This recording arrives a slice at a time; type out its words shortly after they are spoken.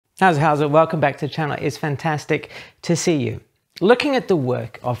How's it? Welcome back to the channel. It's fantastic to see you. Looking at the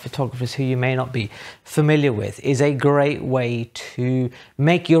work of photographers who you may not be familiar with is a great way to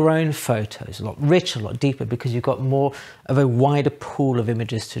make your own photos a lot richer, a lot deeper, because you've got more of a wider pool of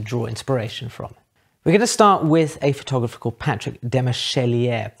images to draw inspiration from. We're going to start with a photographer called Patrick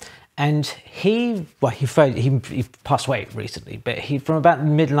Demarchelier. And he passed away recently, but he, from about the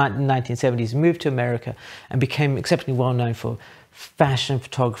mid-1970s, moved to America and became exceptionally well known for fashion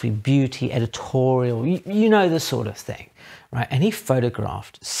photography, beauty, editorial, you know, the sort of thing, right? And he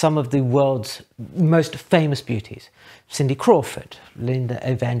photographed some of the world's most famous beauties. Cindy Crawford, Linda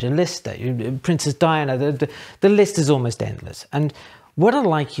Evangelista, Princess Diana, the list is almost endless. And what I'd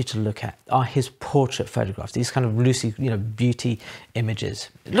like you to look at are his portrait photographs, these kind of loosey, beauty images.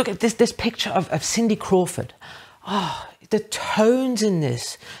 Look at this picture of Cindy Crawford. Oh, the tones in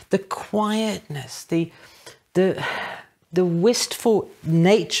this, the quietness, the wistful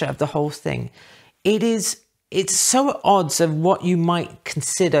nature of the whole thing. It's so at odds of what you might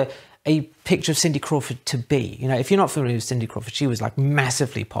consider a picture of Cindy Crawford to be. You know, if you're not familiar with Cindy Crawford, she was like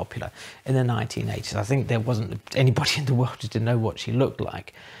massively popular in the 1980s. I think there wasn't anybody in the world who didn't know what she looked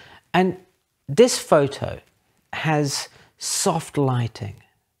like. And this photo has soft lighting.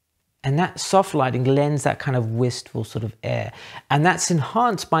 And that soft lighting lends that kind of wistful sort of air. And that's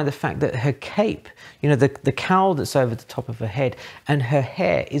enhanced by the fact that her cape, the cowl that's over the top of her head, and her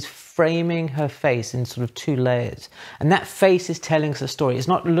hair is framing her face in sort of two layers. And that face is telling us a story. It's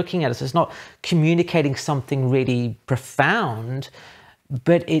not looking at us. It's not communicating something really profound,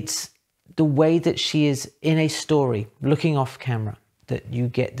 but it's the way that she is in a story, looking off camera, that you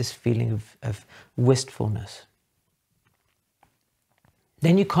get this feeling of wistfulness.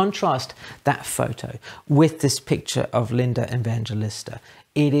 Then you contrast that photo with this picture of Linda Evangelista.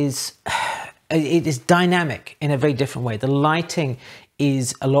 It is dynamic in a very different way. The lighting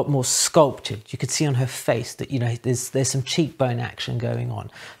is a lot more sculpted. You could see on her face that, there's some cheekbone action going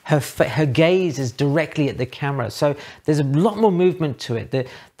on. Her gaze is directly at the camera. So there's a lot more movement to it.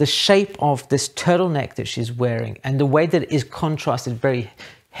 The shape of this turtleneck that she's wearing and the way that it is contrasted very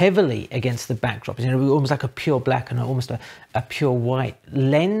heavily against the backdrop, almost like a pure black and almost a pure white,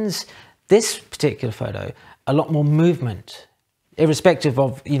 lends this particular photo a lot more movement, irrespective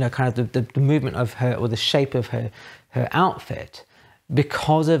of, kind of the movement of her or the shape of her outfit,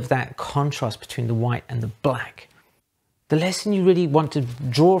 because of that contrast between the white and the black. The lesson you really want to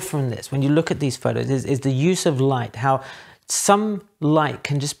draw from this, when you look at these photos, is the use of light, how some light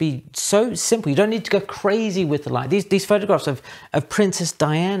can just be so simple. You don't need to go crazy with the light. These photographs of Princess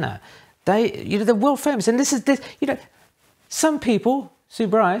Diana, they're world famous. And this, some people, Sue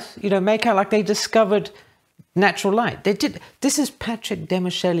Bryce, make out like they discovered natural light. They did. This is Patrick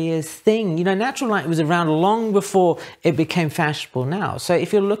Demarchelier's thing. Natural light was around long before it became fashionable now. So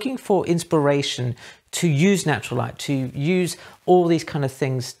if you're looking for inspiration to use natural light, to use all these kind of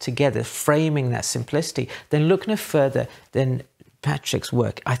things together, framing that simplicity, then look no further than Patrick's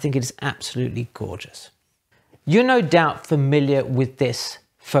work. I think it is absolutely gorgeous. You're no doubt familiar with this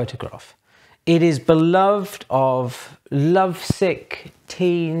photograph. It is beloved of lovesick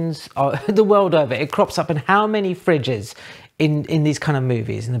teens the world over. It crops up in how many fridges in these kind of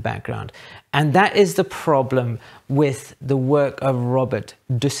movies in the background. And that is the problem with the work of Robert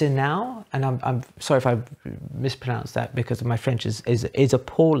Ducinau. And I'm sorry if I mispronounced that, because my French is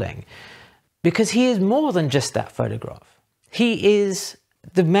appalling. Because he is more than just that photograph. He is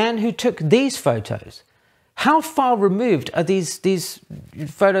the man who took these photos. How far removed are these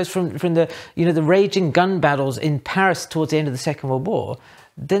photos from the the raging gun battles in Paris towards the end of the Second World War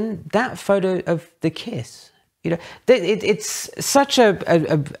than that photo of the kiss? It's such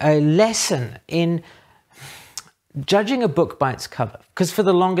a lesson in judging a book by its cover. Because for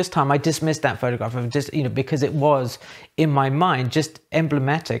the longest time, I dismissed that photograph of just, because it was, in my mind, just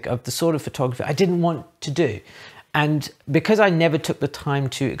emblematic of the sort of photography I didn't want to do. And because I never took the time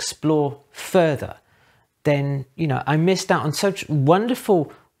to explore further, then, I missed out on such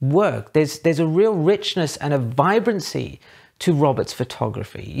wonderful work. There's a real richness and a vibrancy to Robert's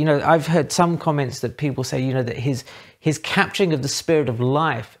photography. I've heard some comments that people say, that his capturing of the spirit of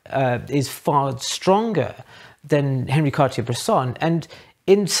life is far stronger than Henri Cartier-Bresson. And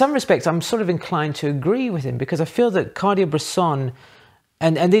in some respects, I'm sort of inclined to agree with him, because I feel that Cartier-Bresson,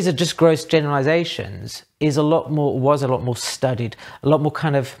 and these are just gross generalizations, was a lot more studied, a lot more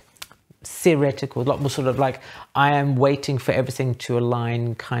kind of theoretical, a lot more sort of like, I am waiting for everything to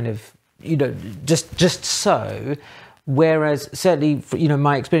align, kind of, just so. Whereas certainly,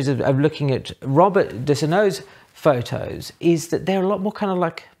 my experience of looking at Robert Ducinau's photos is that they're a lot more kind of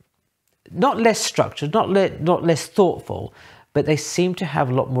like, not less structured, not less thoughtful, but they seem to have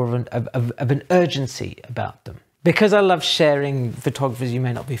a lot more of an urgency about them. Because I love sharing photographers you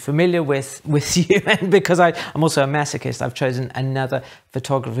may not be familiar with you, and because I'm also a masochist, I've chosen another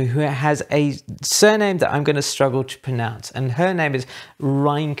photographer who has a surname that I'm going to struggle to pronounce, and her name is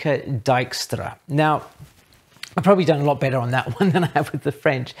Reinke Dijkstra. Now, I've probably done a lot better on that one than I have with the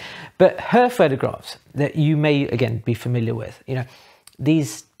French, but her photographs that you may, again, be familiar with, you know,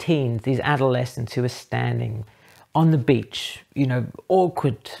 these teens, these adolescents who are standing on the beach, you know,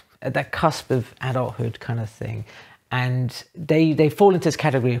 awkward, at that cusp of adulthood kind of thing. And they fall into this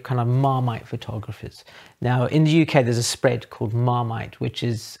category of kind of Marmite photographers. Now, in the UK, there's a spread called Marmite, which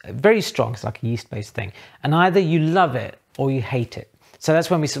is very strong. It's like a yeast-based thing. And either you love it or you hate it. So that's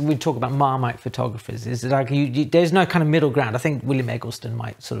when we talk about Marmite photographers. Is like there's no kind of middle ground. I think William Eggleston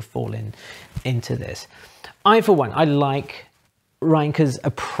might sort of fall into this. I, for one, I like Reinke's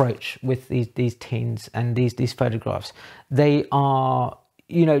approach with these teens and these photographs. They are,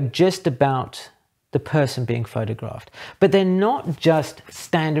 you know, just about the person being photographed, but they're not just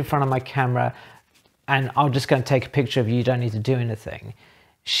stand in front of my camera and I'm just going to take a picture of you, you don't need to do anything.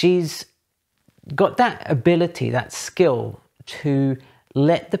 She's got that ability, that skill to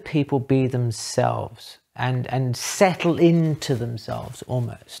let the people be themselves and settle into themselves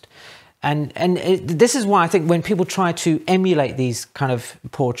almost. And this is why I think when people try to emulate these kind of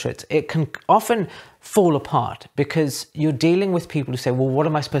portraits, it can often fall apart, because you're dealing with people who say, well, what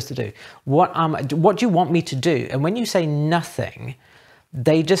am I supposed to do? What do you want me to do? And when you say nothing,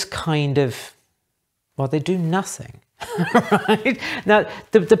 they just kind of, well, they do nothing. Right? Now,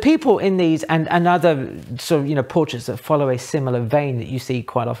 the people in these and other sort of, you know, portraits that follow a similar vein that you see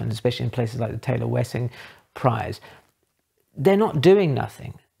quite often, especially in places like the Taylor Wessing Prize, they're not doing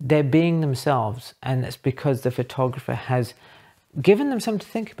nothing. They're being themselves, and it's because the photographer has given them something to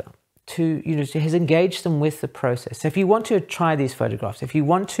think about, to, you know, has engaged them with the process. So if you want to try these photographs, if you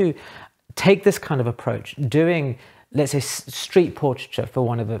want to take this kind of approach, doing, let's say, street portraiture, for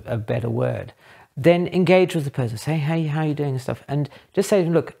want of a better word, then engage with the person. Say, hey, how are you doing and stuff, and just say,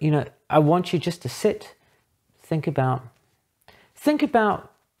 look, you know, I want you just to sit, think about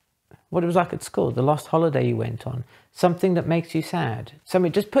what it was like at school, the last holiday you went on, something that makes you sad.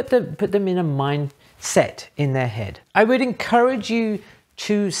 Something, just put them in a mindset in their head. I would encourage you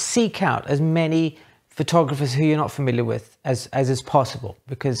to seek out as many photographers who you're not familiar with as is possible,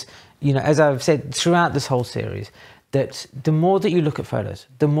 because, you know, as I've said throughout this whole series, that the more that you look at photos,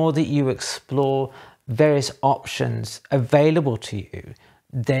 the more that you explore various options available to you,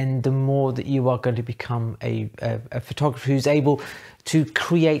 then the more that you are going to become a photographer who's able to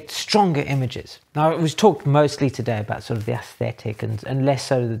create stronger images. Now, it was talked mostly today about sort of the aesthetic and less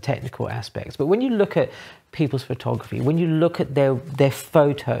so the technical aspects. But when you look at people's photography, when you look at their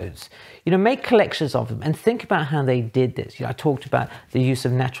photos, you know, make collections of them and think about how they did this. You know, I talked about the use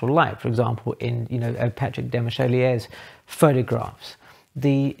of natural light, for example, in, you know, Patrick Demarchelier's photographs,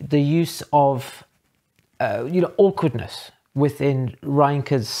 the use of you know, awkwardness within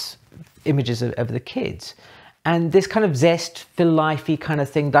Reinke's images of the kids, and this kind of zest for lifey kind of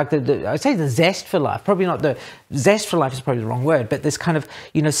thing, like I'd say the zest for life, probably not the zest for life is probably the wrong word, but this kind of,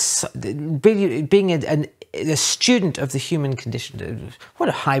 you know, being a student of the human condition. What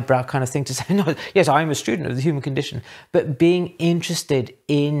a highbrow kind of thing to say. No, yes, I'm a student of the human condition, but being interested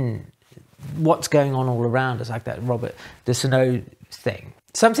in what's going on all around us, like that Robert de Sano thing.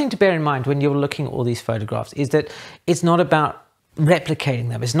 Something to bear in mind when you're looking at all these photographs is that it's not about replicating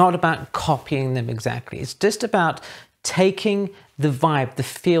them. It's not about copying them exactly. It's just about taking the vibe, the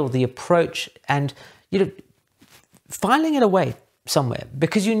feel, the approach, and, you know, filing it away somewhere,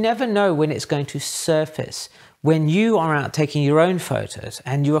 because you never know when it's going to surface. When you are out taking your own photos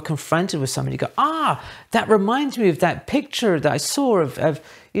and you are confronted with somebody, you go, ah, that reminds me of that picture that I saw of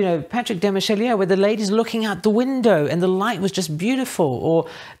you know, Patrick Demarchelier, where the lady's looking out the window and the light was just beautiful. Or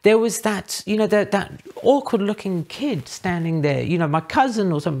there was that, you know, that awkward looking kid standing there, you know, my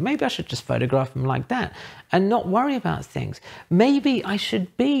cousin or something. Maybe I should just photograph him like that and not worry about things. Maybe I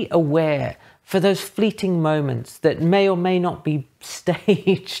should be aware for those fleeting moments that may or may not be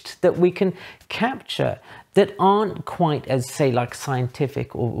staged, that we can capture, that aren't quite as, say, like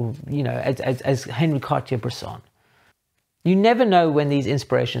scientific or you know, as Henri Cartier-Bresson. You never know when these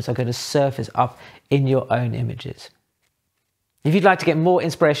inspirations are going to surface up in your own images. If you'd like to get more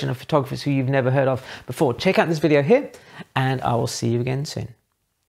inspiration of photographers who you've never heard of before, check out this video here, and I will see you again soon.